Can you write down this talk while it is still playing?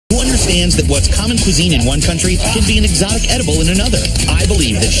understands that what's common cuisine in one country can be an exotic edible in another. I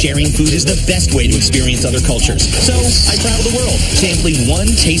believe that sharing food is the best way to experience other cultures. So I travel the world, sampling one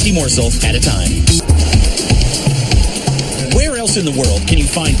tasty morsel at a time. Where else in the world can you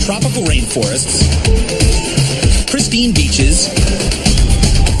find tropical rainforests, pristine beaches,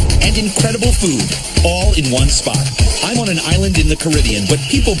 and incredible food, all in one spot? I'm on an island in the Caribbean, but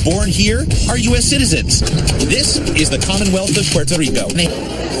people born here are U.S. citizens. This is the Commonwealth of Puerto Rico. No,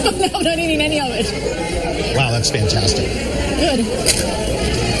 I'm not eating any of it. Wow, that's fantastic. Good.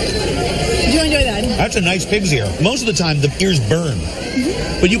 Did you enjoy that? That's a nice pig's ear. Most of the time, the ears burn.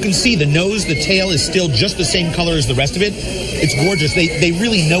 But you can see the nose, the tail is still just the same color as the rest of it. It's gorgeous. They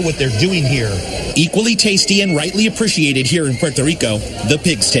really know what they're doing here. Equally tasty and rightly appreciated here in Puerto Rico, the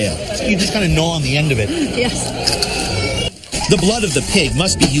pig's tail. You just kind of gnaw on the end of it. Yes. The blood of the pig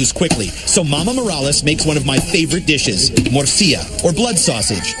must be used quickly, so Mama Morales makes one of my favorite dishes, morcilla, or blood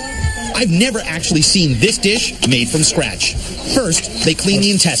sausage. I've never actually seen this dish made from scratch. First, they clean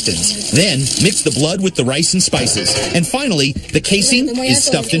the intestines, then mix the blood with the rice and spices, and finally, the casing is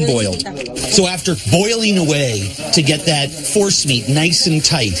stuffed and boiled. So after boiling away to get that force meat nice and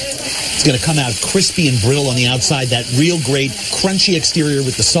tight, it's going to come out crispy and brittle on the outside, that real great crunchy exterior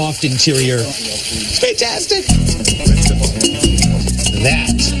with the soft interior. It's fantastic.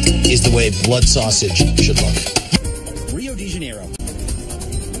 That is the way blood sausage should look. Rio de Janeiro,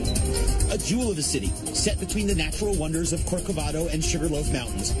 a jewel of a city, set between the natural wonders of Corcovado and Sugarloaf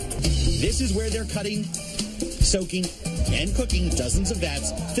Mountains. This is where they're cutting, soaking, and cooking dozens of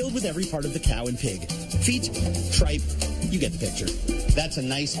vats filled with every part of the cow and pig. Feet, tripe, you get the picture. That's a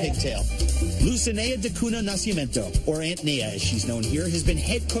nice pigtail. Lucinea de Cuna Nacimiento, or Aunt Nea as she's known here, has been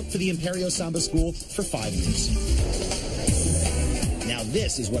head cook for the Imperio Samba School for 5 years. Now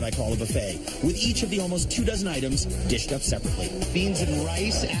this is what I call a buffet, with each of the almost 24 items dished up separately. Beans and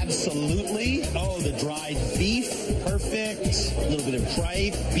rice, absolutely. Oh, the dried beef, perfect. A little bit of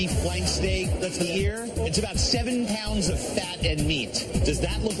tripe, beef flank steak, that's the ear. It's about 7 pounds of fat and meat. Does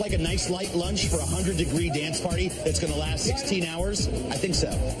that look like a nice light lunch for a 100-degree dance party that's going to last 16 hours? I think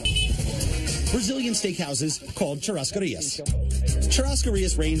so. Brazilian steakhouses called churrascarias.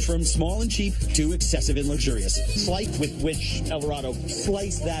 Churrascarias range from small and cheap to excessive and luxurious. Slice with which Alvarado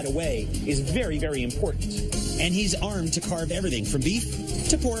sliced that away is very, very important. And he's armed to carve everything from beef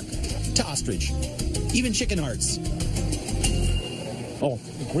to pork to ostrich, even chicken hearts. Oh,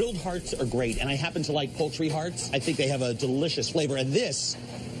 grilled hearts are great, and I happen to like poultry hearts. I think they have a delicious flavor, and this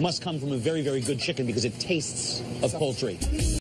must come from a very, very good chicken because it tastes of poultry.